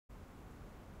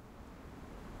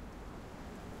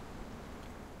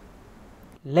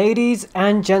Ladies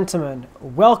and gentlemen,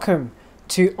 welcome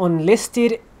to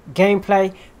Enlisted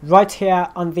gameplay right here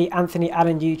on the Anthony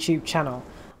Allen YouTube channel.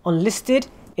 Enlisted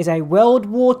is a World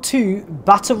War II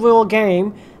Battle Royale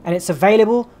game and it's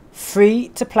available free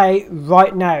to play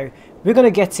right now. We're going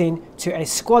to get into a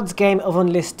squads game of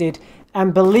Enlisted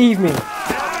and believe me,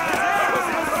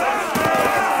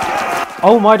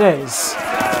 oh my days,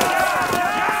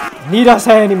 need I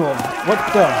say anymore?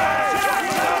 What the?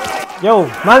 Yo,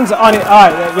 man's on it.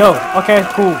 Alright, yo, okay,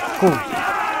 cool.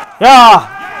 Yeah,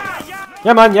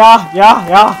 man, yeah.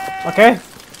 Okay,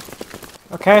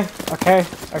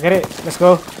 I get it. Let's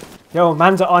go. Yo,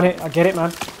 man's on it. I get it,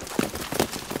 man.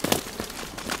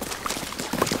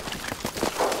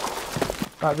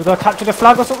 Right, we gotta capture the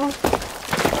flag or something.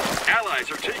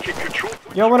 Allies are taking control.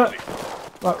 Yo, wanna?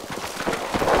 What?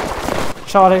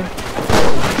 Charlie.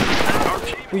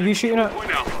 Who you shooting at?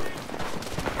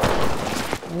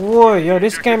 Whoa, yo,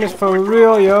 this game is for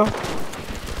real, yo.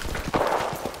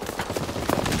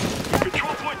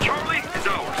 Control point Charlie is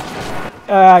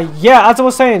ours. Yeah, as I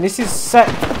was saying, this is set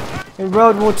in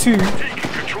World War II. Taking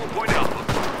control point Alpha.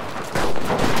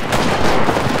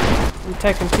 I'm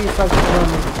taking 2 flags at the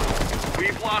moment.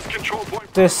 We've lost control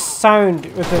point. The sound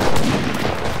with the...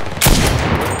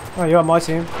 Oh, you're on my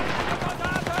team.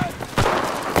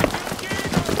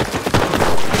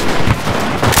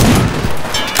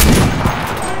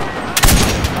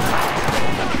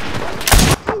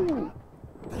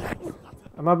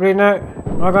 Am I bleeding out?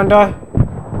 Am I gonna die?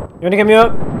 You wanna get me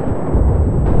up?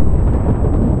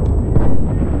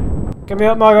 Get me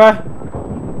up, my guy.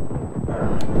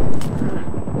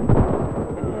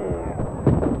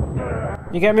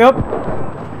 You get me up?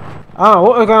 Oh,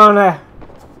 what are we going on there?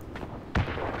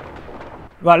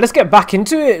 Right, let's get back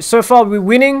into it. So far we're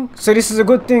winning, so this is a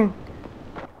good thing.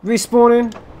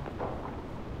 Respawning.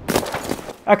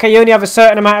 Okay, you only have a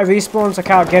certain amount of respawns, I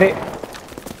can't get it.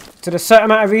 To the certain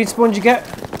amount of respawns you get.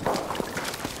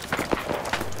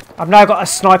 I've now got a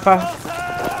sniper.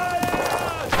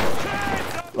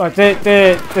 Like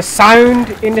the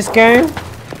sound in this game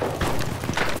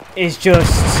is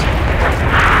just,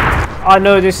 I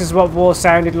know this is what war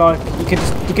sounded like. You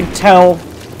can tell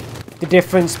the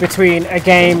difference between a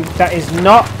game that is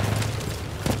not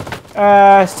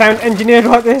sound engineered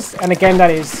like this and a game that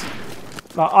is.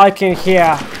 Like, I can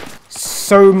hear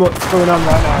so much going on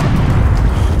right now.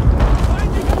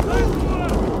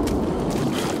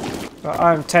 But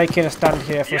I'm taking a stand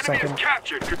here for a second.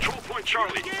 Captured control point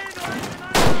Charlie.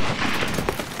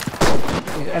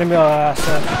 The enemy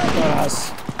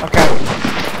has. Okay.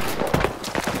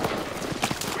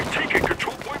 We've taken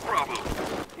control point Bravo.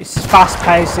 It's fast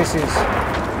paced, this is.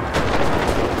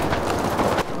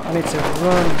 I need to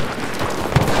run.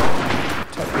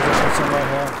 Take position somewhere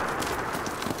here.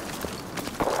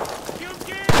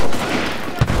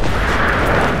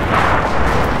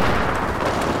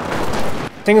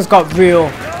 Things got real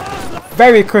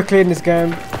very quickly in this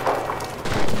game.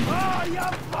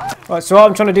 Right, so what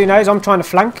I'm trying to do now is I'm trying to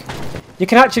flank. You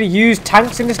can actually use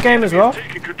tanks in this game as well.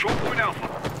 Taking control point Alpha.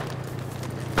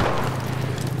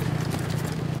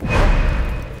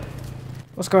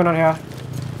 What's going on here?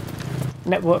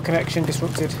 Network connection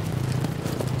disrupted.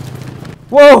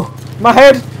 Whoa! My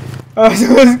head!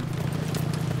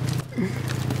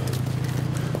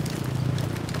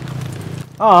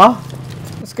 Ah,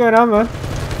 what's going on, man?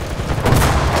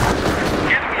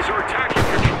 Enemies are attacking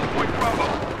control point Bravo.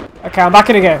 Okay, I'm back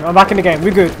in the game.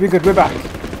 We're good, we're back.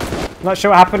 Not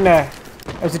sure what happened there.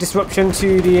 There's a disruption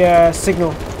to the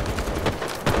signal.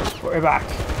 But we're back.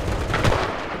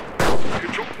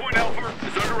 Control point Alpha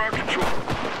is under our control.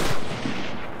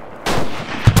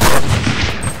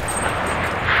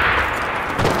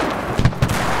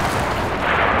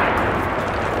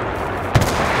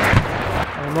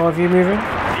 Any more of you moving? The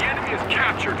enemy has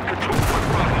captured control point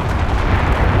Bravo.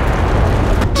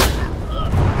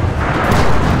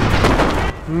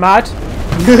 Mad.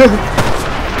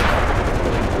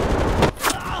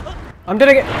 I'm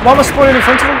doing it. Why am I spawning in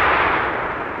front of him?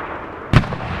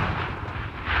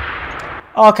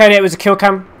 Oh, okay, it was a kill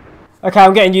cam. Okay,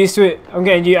 I'm getting used to it. I'm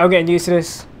getting used to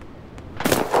this.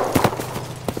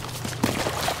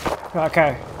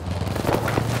 Okay.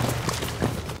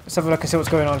 Let's have a look and see what's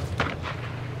going on.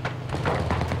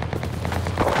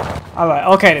 Alright,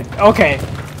 okay then. Okay.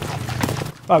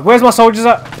 Right, where's my soldiers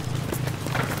at?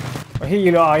 Oh, here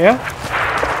you are, yeah?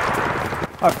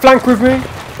 Alright, flank with me.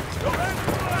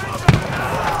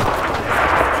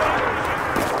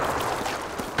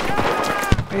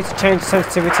 I need to change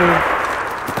sensitivity.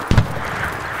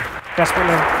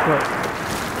 Desperately. Look.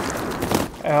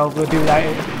 We'll do that.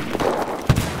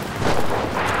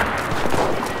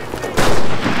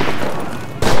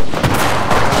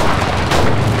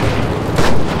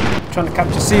 Trying to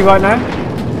capture C right now.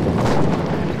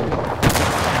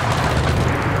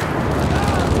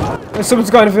 And someone's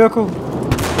got in a vehicle.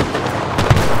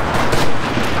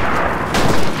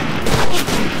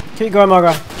 Keep going, my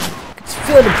guy. I can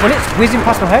feel the bullets whizzing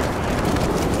past my head.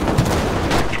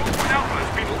 Control point Alpha has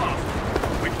been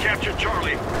lost. We've captured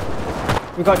Charlie.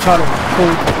 We got Charlie.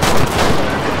 Cool.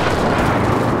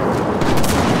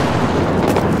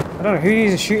 I don't know who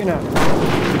he's shooting at.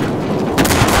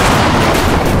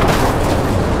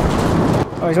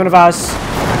 Oh, he's one of ours.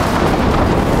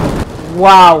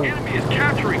 Wow. Enemy is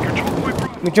capturing control point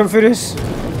Bravo. We jump through this?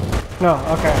 No,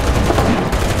 okay.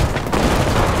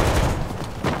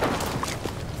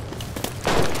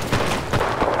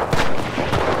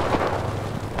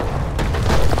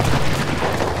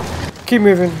 Keep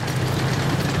moving.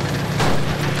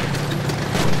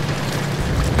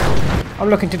 I'm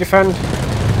looking to defend.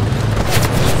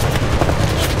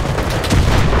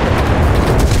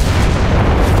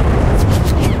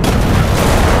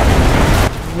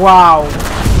 Wow.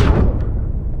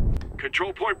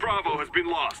 Control point Bravo has been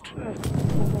lost.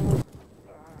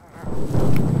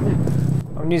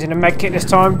 I'm using a med kit this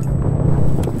time.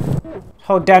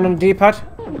 Hold down on the D-pad.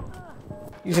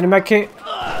 Using a med kit.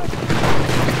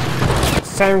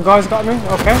 Same guy's got me.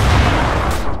 Okay.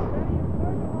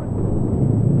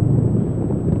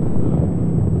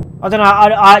 I don't know.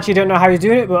 I actually don't know how he's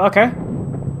doing it, but okay.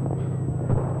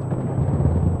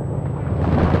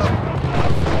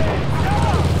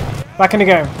 Back in the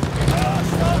game.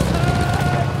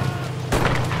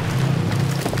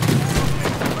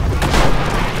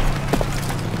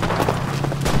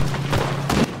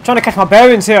 Trying to catch my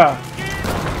bearings here.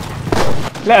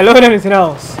 Let alone anything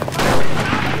else.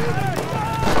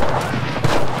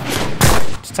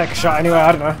 Just take a shot anyway,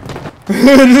 I don't know.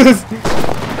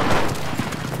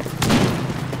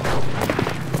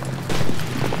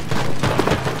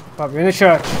 But we're in the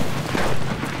church.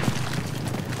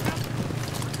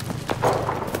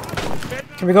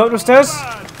 Can we go up the stairs?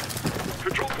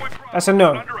 Control point Bravo That's a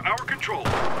no. under our control.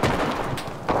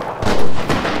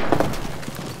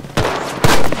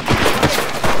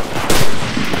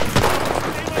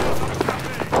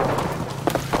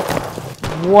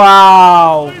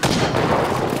 Wow.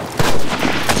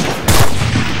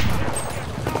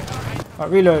 Right,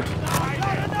 reload.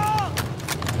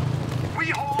 We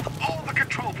hold all the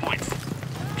control points.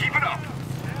 Keep it up.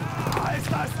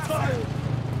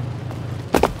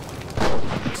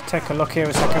 Let's take a look here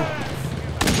a second.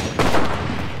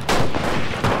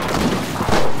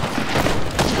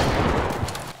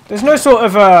 There's no sort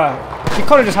of you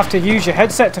kind of just have to use your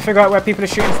headset to figure out where people are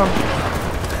shooting from.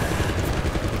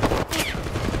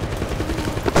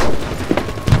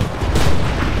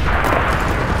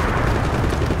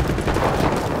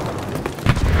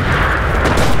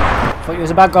 Thought you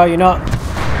was a bad guy, you're not.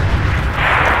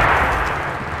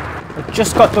 I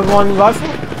just got the one rifle.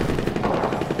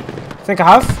 I think I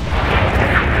have.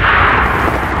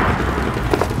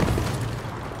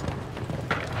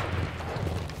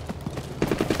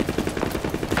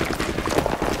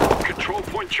 Control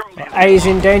point Charlie. A is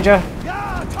in danger.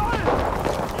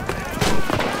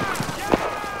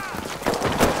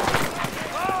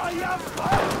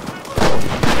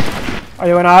 Are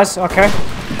you on ours? Okay.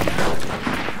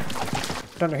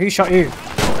 Don't know who shot you.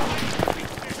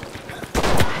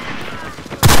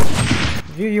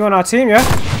 You on our team, yeah?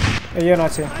 Yeah, you're on our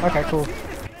team. Okay, cool.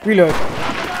 Reload.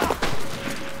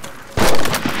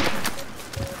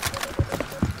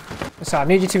 So I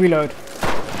need you to reload.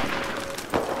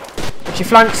 Get your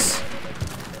flanks.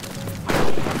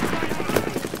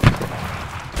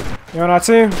 You're on our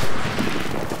team.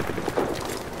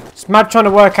 It's mad trying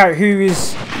to work out who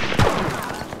is.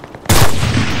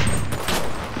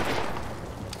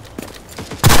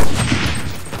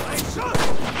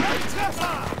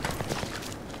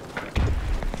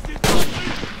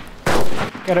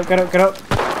 Get up, get up, get up.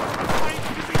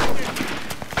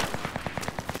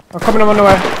 I'm coming, I'm on the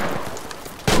way.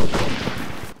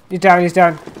 He's down, he's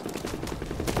down.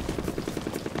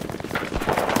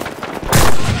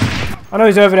 I know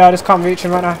he's over there, I just can't reach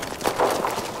him right now.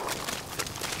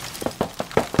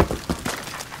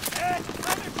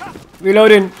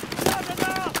 Reloading.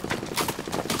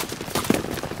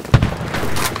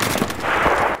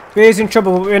 We're in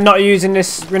trouble, but we're not using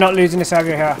this, we're not losing this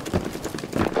area here.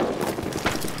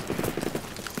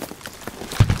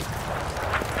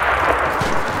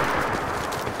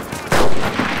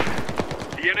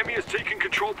 The enemy is taking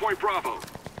control point Bravo.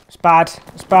 It's bad,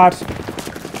 it's bad.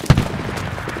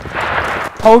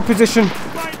 Hold position.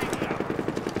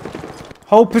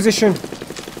 Hold position.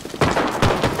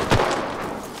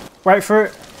 Wait for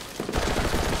it.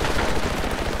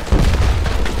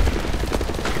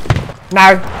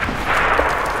 Now.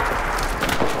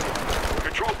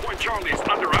 Control point Charlie is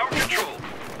under our control.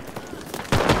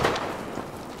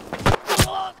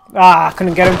 Ah, I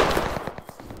couldn't get him.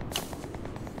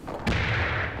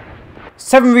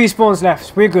 7 respawns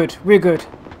left. We're good. We're good.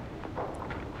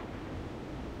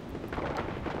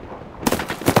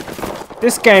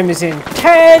 This game is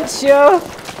intense, yo.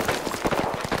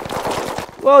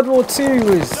 World War II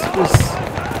was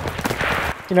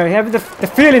you know, you have the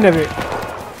feeling of it.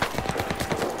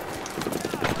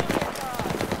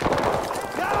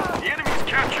 The enemy's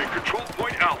captured control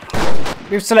point Alpha.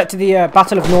 We've selected the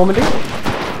Battle of Normandy.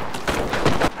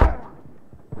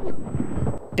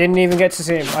 Didn't even get to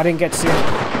see him. I didn't get to see him.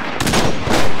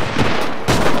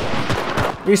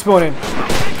 Respawning.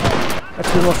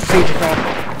 Let's be more strategic now.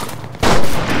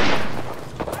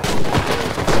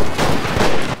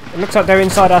 It looks like they're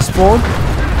inside our spawn.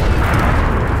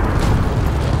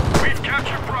 We've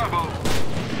captured Bravo.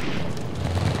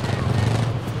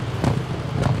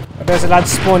 There's a lad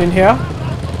spawning here.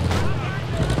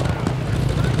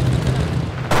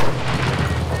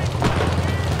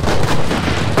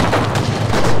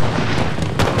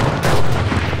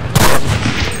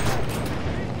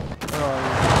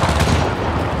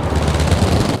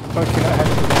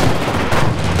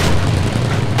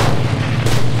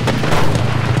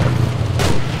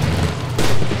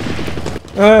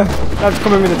 That's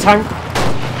coming with a tank.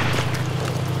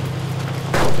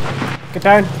 Get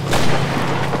down.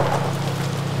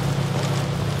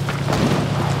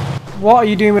 What are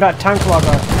you doing with that tank,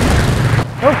 Wagga?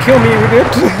 Don't kill me, you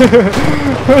idiot!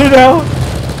 What the hell?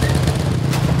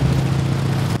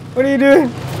 What are you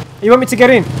doing? You want me to get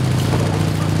in?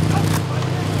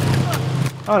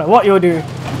 I don't know what you're doing.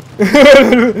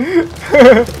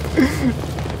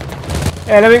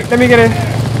 Yeah, let me get in.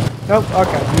 Nope.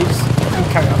 Okay, you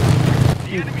carry on.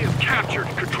 The enemy has captured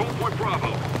control point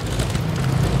Bravo.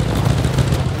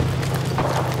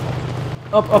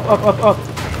 Up.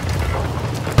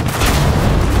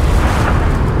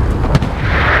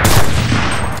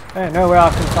 Hey, no way I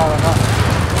can fire on that.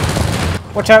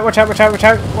 Watch out.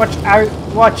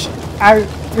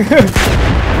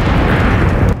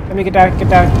 Let me get down.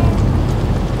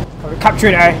 Oh, we're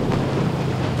capturing A.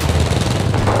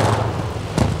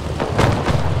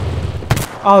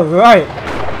 Alright.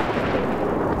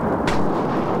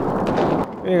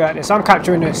 We got this. I'm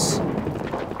capturing this.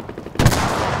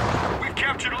 We've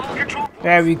captured all control points.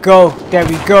 There we go.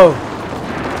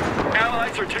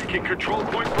 Allies are taking control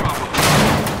point Bravo.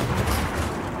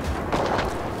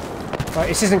 Right,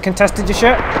 this isn't contested just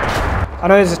yet. I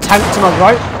know there's a tank to my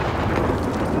right.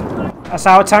 That's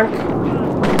our tank.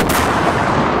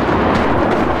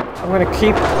 I'm going to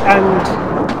keep and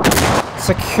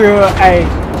secure A.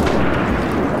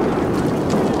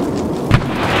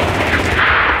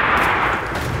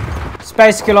 It's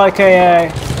basically like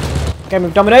a game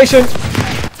of domination.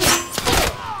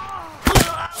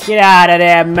 Get out of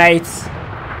there, mate.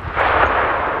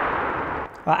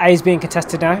 Right, A's being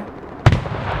contested now.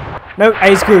 No,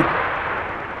 A's good.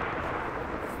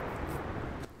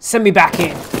 Send me back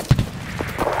in.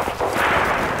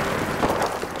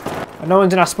 And no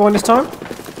one's in our spawn this time.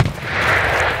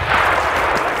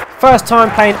 First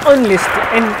time playing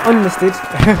Enlisted.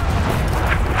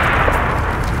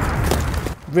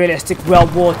 Realistic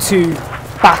World War II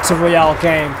Battle Royale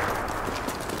game.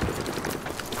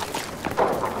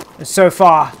 And so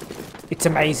far, it's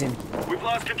amazing. We've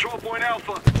lost control point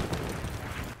Alpha.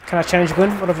 Can I change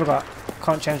gun? What have I got?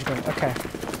 Can't change gun. Okay.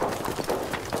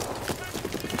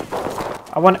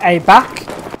 I want A back.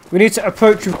 We need to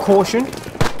approach with caution.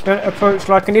 Don't approach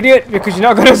like an idiot because you're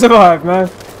not going to survive, man.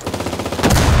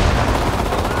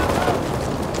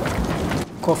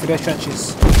 Call for their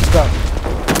trenches. Let's go.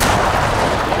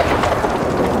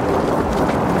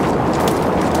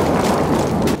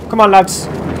 Come on, lads.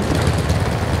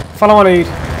 Follow my lead.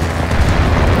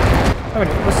 Oh,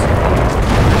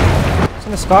 what's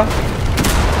in the sky?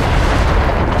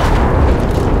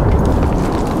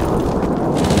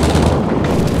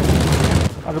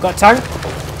 Have we got a tank?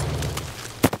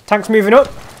 Tank's moving up.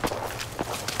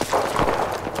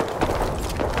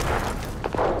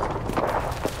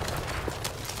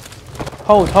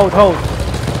 Hold.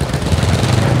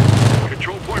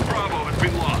 Control point Bravo has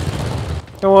been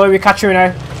lost. Don't worry, we're catching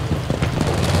now.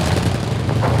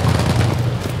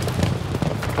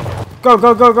 Go.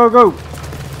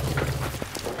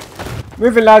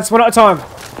 Moving, lads, one at a time.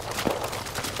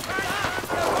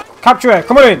 Capture it.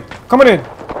 Come on in.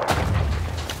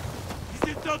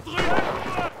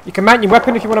 You can mount your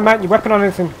weapon if you want to mount your weapon on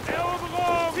anything.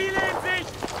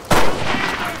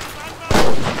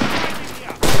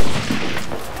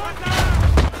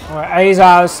 Alright, A's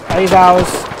ours. A's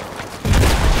ours.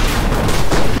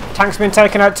 Tank's been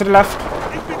taken out to the left.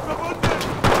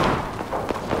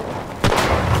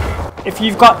 If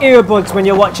you've got earbuds when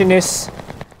you're watching this,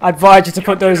 I advise you to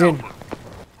put those in.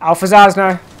 Alpha's ours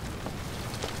now.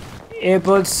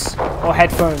 Earbuds or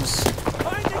headphones.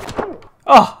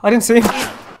 Oh, I didn't see him.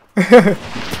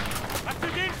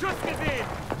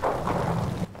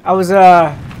 I was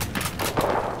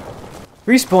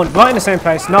respawned right in the same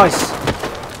place. Nice.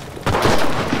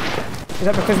 Is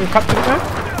that because we've captured it now?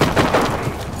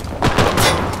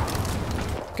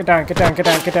 Get down, get down, get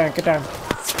down, get down, get down.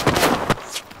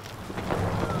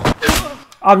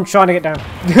 I'm trying to get down.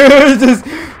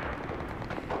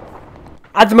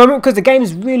 At the moment, because the game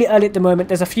is really early at the moment,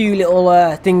 there's a few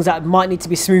little things that might need to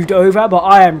be smoothed over, but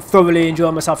I am thoroughly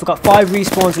enjoying myself. We've got 5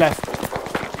 respawns left.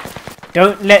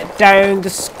 Don't let down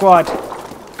the squad.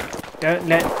 Don't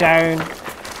let down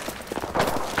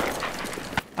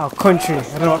our country. I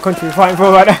don't know what country we're fighting for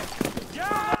right now.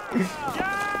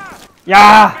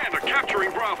 Yeah!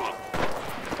 Capturing Bravo.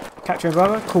 Capturing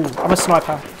Bravo? Cool. I'm a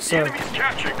sniper, so... Enemies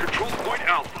capturing control point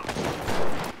Alpha.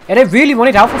 Yeah, they really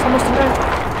wanted Alpha from us today.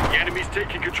 The enemy's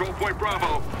taking control point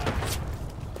Bravo.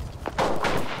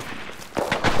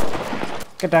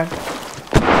 Get down.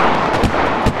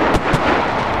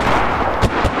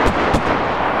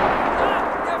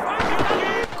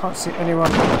 Can't see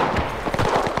anyone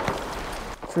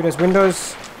through those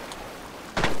windows.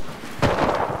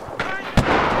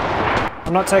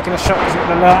 I'm not taking a shot because it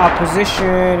will alert our position.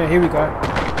 And here we go.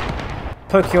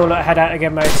 Poke your little head out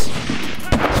again, mates.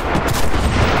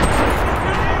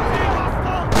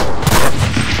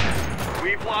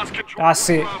 We've lost control. That's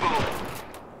it.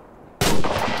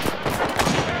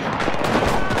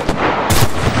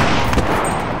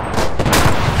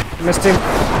 Missed him.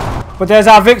 But there's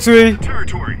our victory.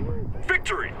 Territory.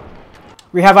 Victory.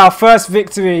 We have our first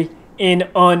victory in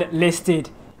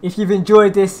Enlisted. If you've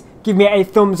enjoyed this, give me a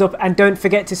thumbs up and don't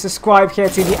forget to subscribe here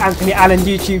to the Anthony Allen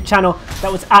YouTube channel.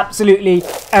 That was absolutely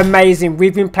amazing.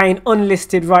 We've been playing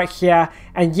Enlisted right here,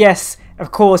 and yes,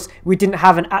 of course, we didn't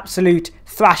have an absolute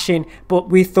thrashing, but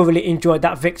we thoroughly enjoyed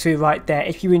that victory right there.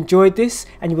 If you enjoyed this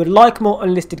and you would like more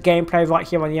Enlisted gameplay right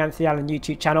here on the Anthony Allen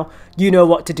YouTube channel, you know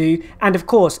what to do. And of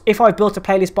course, if I've built a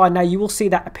playlist by now, you will see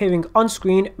that appearing on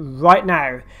screen right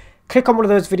now. Click on one of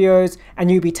those videos and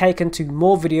you'll be taken to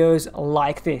more videos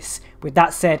like this. With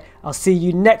that said, I'll see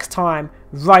you next time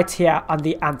right here on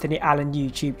the Anthony Allen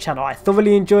YouTube channel. I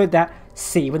thoroughly enjoyed that.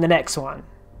 See you in the next one.